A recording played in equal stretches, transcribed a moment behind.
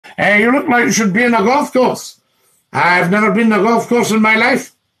You look like you should be in a golf course. I've never been in a golf course in my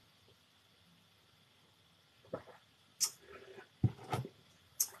life.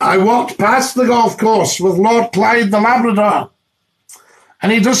 I walked past the golf course with Lord Clyde the Labrador,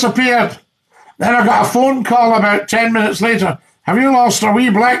 and he disappeared. Then I got a phone call about 10 minutes later. Have you lost a wee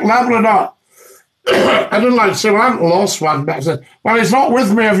black Labrador? I didn't like to say, well, I haven't lost one. But I said, well, he's not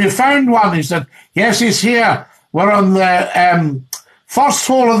with me. Have you found one? He said, yes, he's here. We're on the first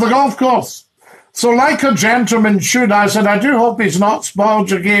hole of the golf course. So like a gentleman should, I said, I do hope he's not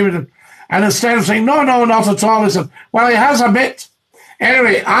spoiled your game. And instead of saying, no, not at all, he said, well, he has a bit.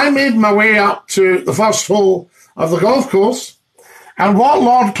 Anyway, I made my way up to the first hole of the golf course, and what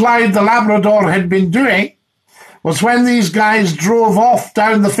Lord Clyde the Labrador had been doing was when these guys drove off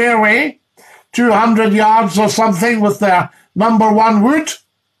down the fairway, 200 yards or something with their number one wood,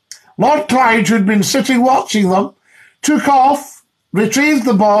 Lord Clyde, who'd been sitting watching them, took off, retrieved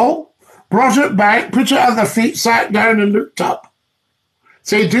the ball, brought it back, put it at their feet, sat down and looked up.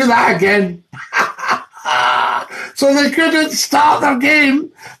 Say, do that again. So they couldn't start their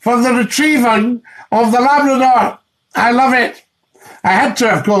game for the retrieving of the Labrador. I love it. I had to,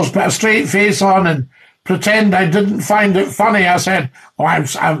 of course, put a straight face on and pretend I didn't find it funny. I said, oh, I'm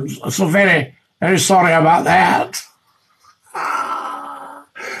so very, very sorry about that.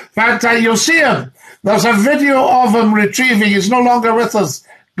 But you'll see him. There's a video of him retrieving. He's no longer with us.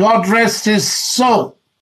 God rest his soul.